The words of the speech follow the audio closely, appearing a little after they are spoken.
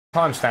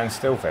Time stands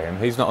still for him.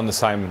 He's not on the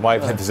same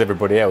wavelength as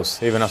everybody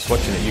else. Even us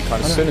watching it, you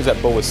kind of, as soon as that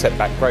ball was set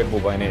back, great ball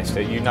by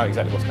Iniesta, you know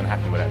exactly what's going to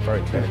happen with that.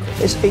 Very clinical.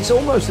 It's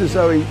almost as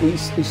though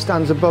he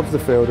stands above the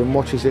field and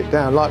watches it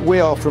down, like we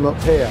are from up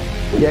here.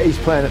 Yet he's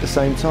playing at the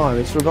same time.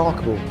 It's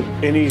remarkable.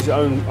 In his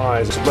own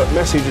eyes, but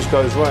Messi just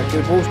goes, right,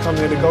 the ball's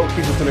coming in, the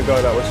goalkeeper's going to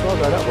go that way, so I'll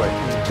go that way.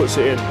 Puts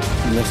it in.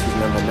 Messi's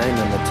number 9,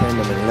 number 10,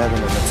 number 11,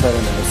 number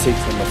 7, number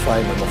 6, number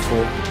 5, number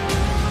 4.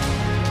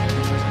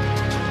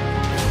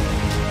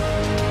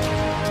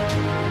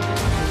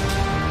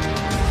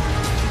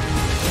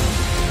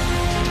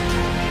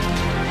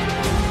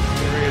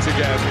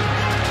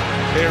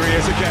 Here he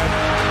is again.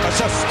 That's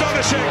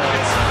astonishing.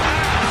 It's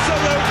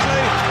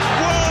absolutely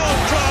world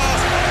class.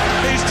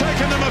 He's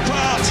taken them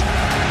apart.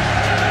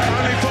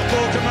 Only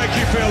football can make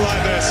you feel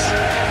like this.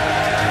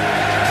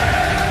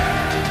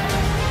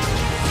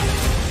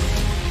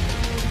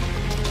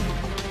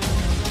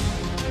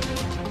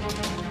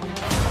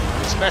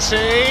 It's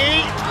Messi.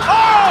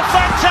 Oh,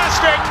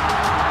 fantastic!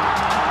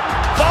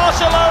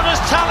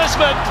 Barcelona's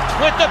talisman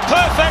with the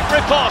perfect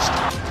riposte.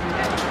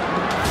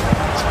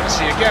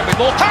 Again with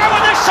more power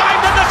this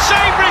time than the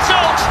same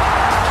result,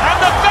 and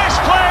the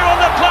best player on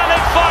the planet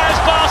fires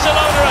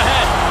Barcelona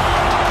ahead.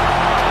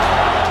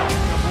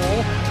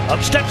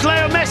 Up steps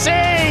Lionel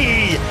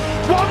Messi,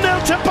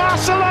 1-0 to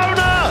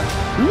Barcelona.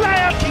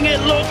 Making it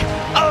look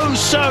oh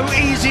so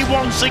easy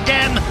once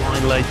again.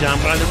 Line laid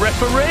down by the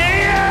referee,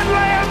 and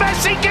Lionel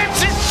Messi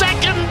gets his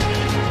second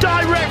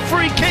direct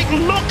free kick.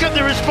 Look at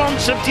the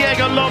response of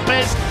Diego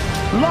Lopez,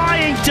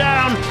 lying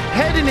down,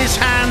 head in his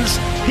hands.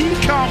 He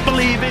can't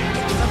believe it.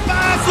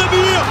 Passe le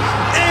mur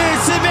et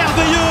c'est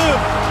merveilleux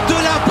de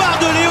la part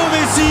de Léo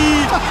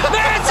Messi.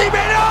 Messi,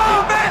 mais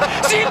non, mais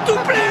s'il te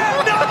plaît,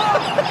 non,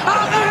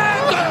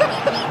 arrête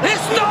et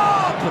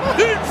stop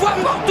une fois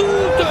pour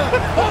toutes.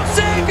 On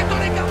sait que ton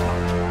écart.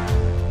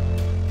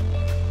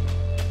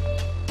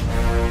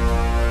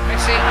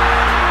 Messi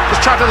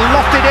just tried to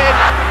loft it in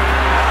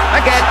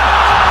again.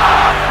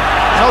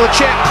 Another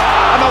chip,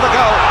 another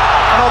goal,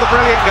 another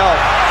brilliant goal.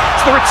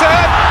 It's the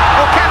return.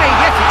 Oh, can he?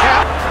 Yes, he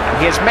can.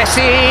 Here's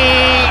Messi.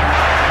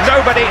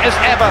 Nobody has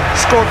ever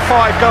scored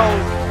 5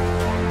 goals.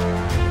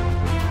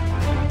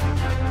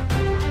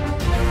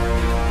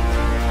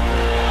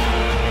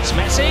 It's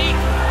Messi.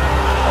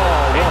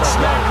 Oh, it's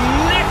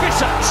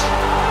magnificent.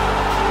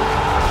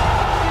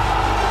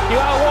 You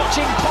are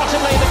watching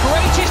possibly the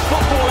greatest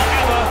footballer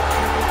ever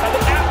at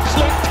the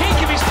absolute peak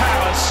of his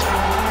powers.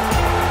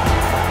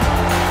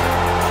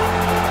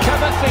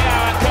 Cometh the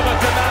hour, cometh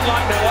the man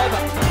like no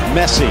other.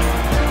 Messi.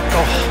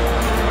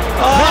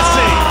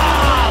 Messi.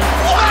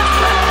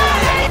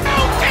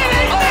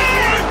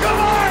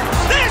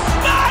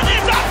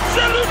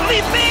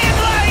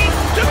 Mainline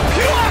to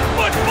pure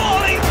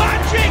footballing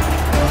magic.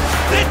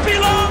 It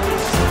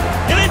belongs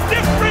in a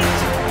different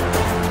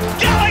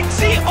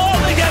galaxy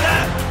altogether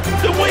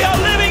that we are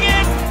living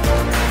in.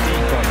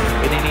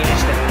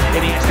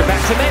 Iniesta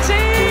back to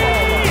Messi.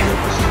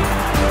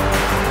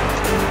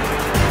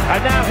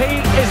 And now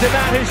he is the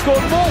man who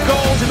scored more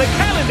goals in the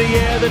calendar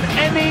year than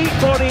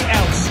anybody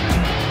else.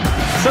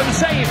 Some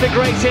say he's the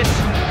greatest,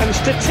 and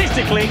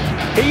statistically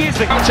he is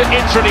the. To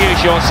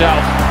introduce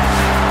yourself.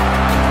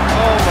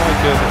 Oh my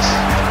goodness.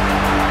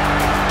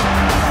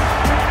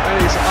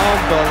 That is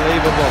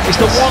unbelievable. It's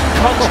the one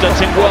constant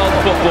in world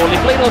football.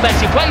 If Lionel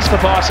Messi plays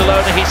for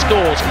Barcelona, he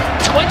scores.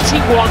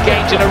 21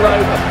 games in a row,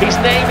 his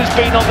name has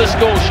been on the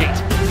score sheet.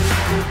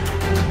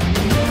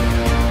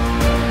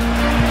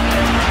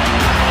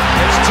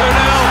 It's 2-0.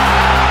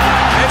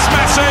 It's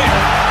Messi.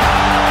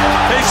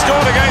 He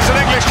scored against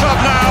an English club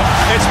now.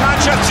 It's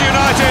Manchester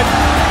United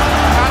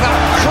at that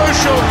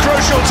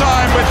crucial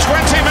time with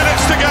 20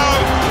 minutes to go.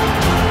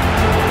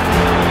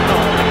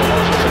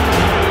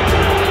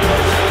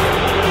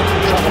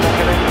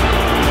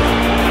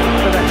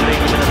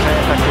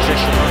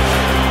 Position.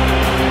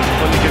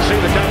 Well, you can see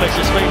the damage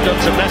that's been done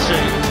to Messi.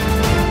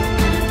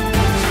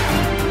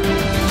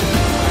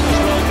 It's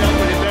well dealt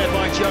with it there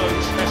by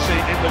Jones. Messi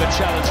in with a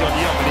challenge on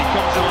Young, and he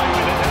comes away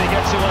with it, and he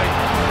gets away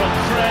from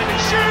Fred. He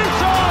shoots!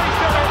 Oh,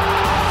 he's done it!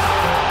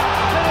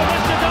 Little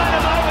Mr.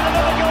 Dynamite with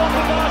another goal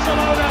for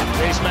Barcelona.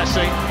 Here's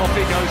Messi, off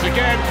he goes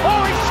again.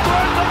 Oh, he's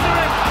squared under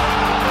it!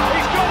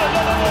 He's got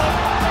another one!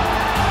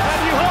 And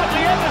you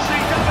hardly ever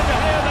see David De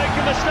Gea make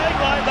a mistake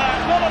like that,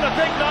 not on a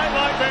big night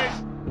like this.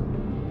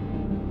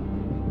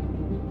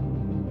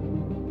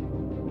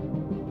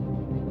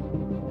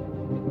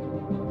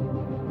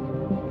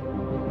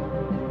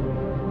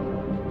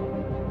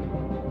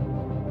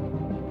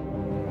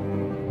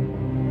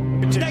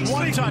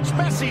 One touch,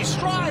 Messi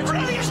strides,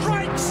 brilliant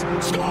strikes,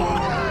 scores!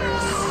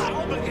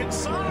 Albert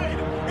inside,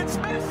 it's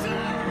Messi!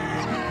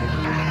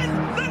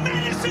 And the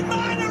menacing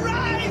man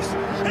arrives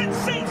and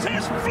sinks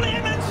his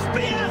flaming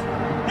spear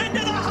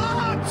into the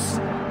hearts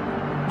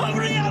of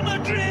Real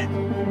Madrid.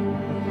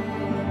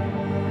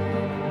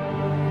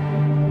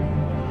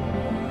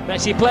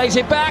 Messi plays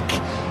it back,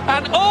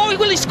 and oh,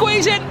 will he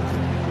squeeze it?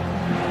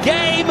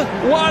 Game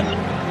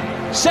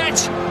 1,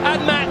 set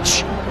and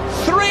match.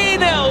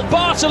 3-0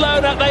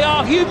 Barcelona. They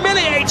are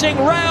humiliating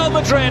Real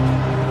Madrid.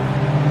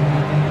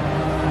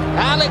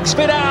 Alex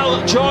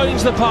Vidal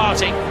joins the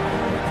party.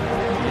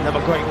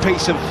 Another great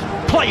piece of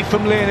play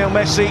from Lionel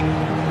Messi.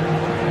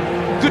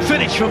 Good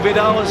finish from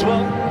Vidal as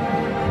well.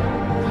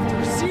 After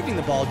receiving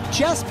the ball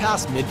just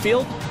past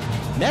midfield,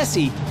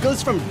 Messi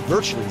goes from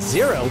virtually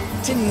 0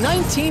 to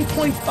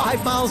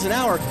 19.5 miles an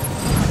hour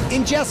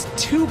in just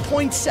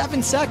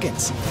 2.7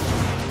 seconds.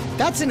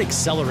 That's an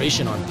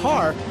acceleration on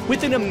par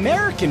with an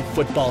American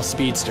football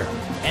speedster,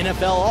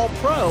 NFL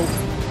All-Pro,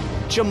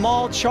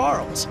 Jamal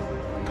Charles.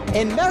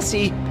 And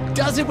Messi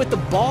does it with the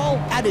ball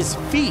at his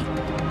feet.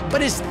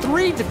 But as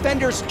 3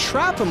 defenders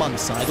trap him on the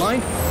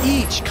sideline,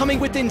 each coming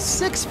within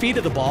 6 feet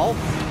of the ball,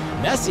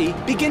 Messi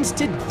begins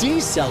to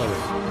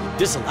decelerate.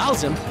 This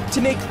allows him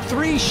to make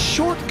 3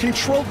 short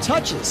controlled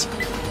touches,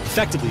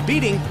 effectively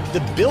beating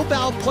the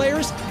Bilbao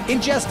players in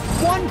just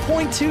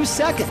 1.2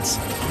 seconds.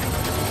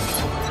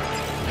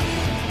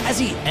 As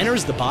he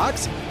enters the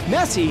box,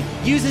 Messi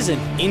uses an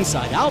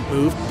inside-out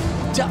move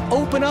to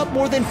open up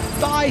more than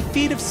 5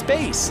 feet of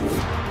space.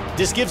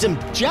 This gives him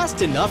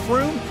just enough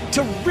room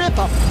to rip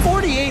a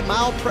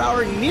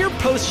 48-mile-per-hour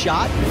near-post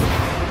shot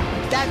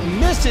that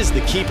misses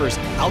the keeper's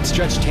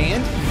outstretched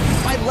hand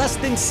by less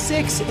than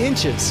 6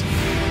 inches.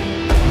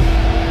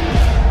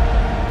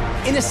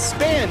 In a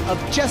span of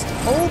just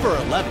over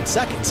 11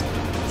 seconds,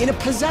 in a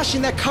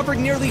possession that covered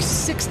nearly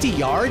 60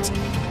 yards,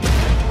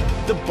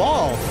 the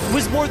ball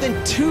was more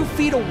than 2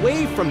 feet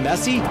away from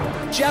Messi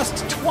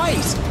just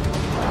twice,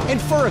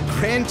 and for a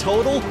grand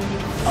total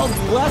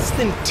of less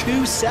than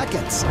 2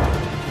 seconds.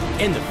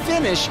 And the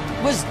finish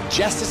was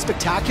just as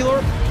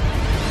spectacular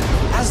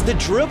as the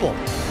dribble.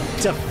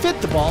 To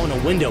fit the ball in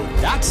a window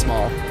that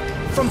small,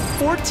 from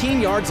 14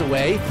 yards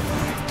away,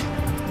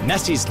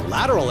 Messi's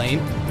lateral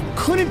aim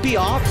couldn't be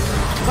off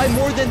by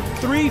more than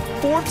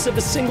 3/4 of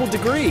a single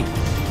degree.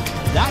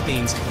 That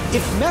means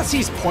if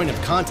Messi's point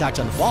of contact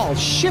on the ball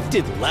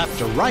shifted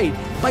left or right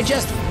by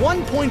just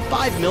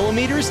 1.5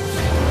 millimeters,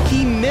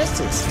 he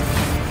misses.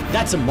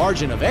 That's a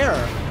margin of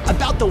error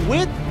about the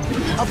width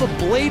of a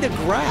blade of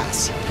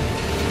grass.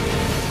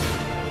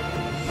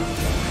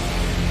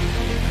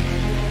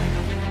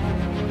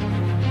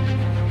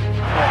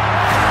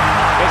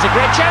 There's a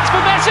great chance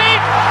for Messi.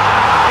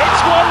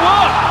 It's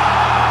 1-1.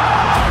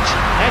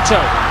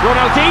 Neto,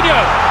 Ronaldinho,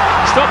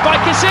 stopped by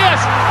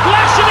Casillas,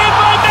 blasted in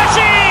by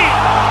Messi.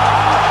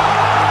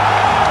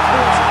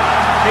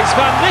 It's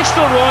Van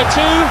Nistelrooy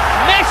 2,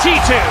 Messi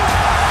 2.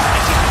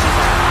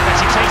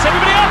 Messi takes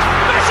everybody up.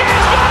 Messi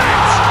has got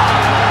it.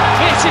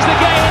 This is the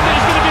game that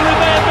is going to be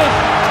remembered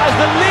as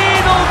the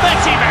Lionel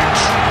Messi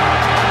match.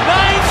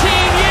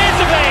 19 years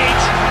of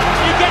age,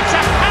 he gets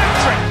a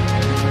hat-trick.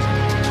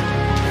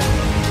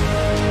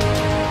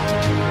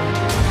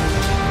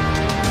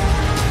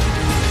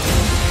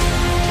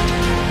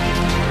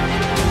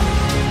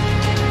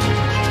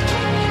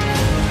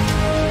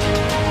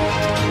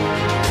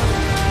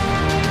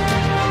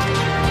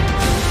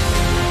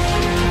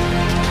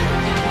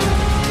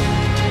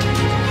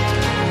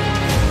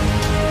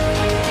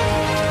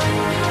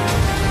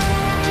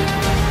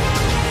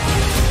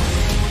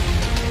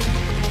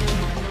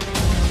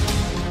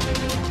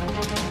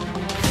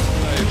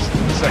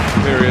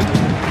 Second period.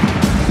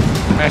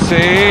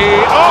 Messi.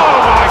 Oh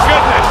my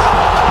goodness!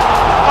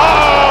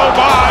 Oh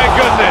my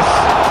goodness!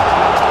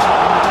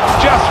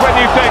 Just when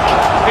you think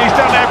he's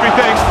done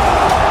everything,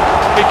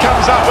 he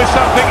comes up with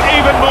something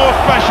even more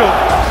special.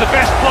 It's the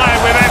best player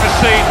we've ever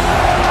seen.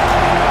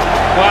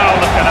 Wow,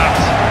 look at that.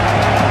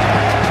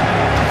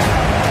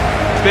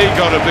 The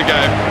god of the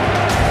game.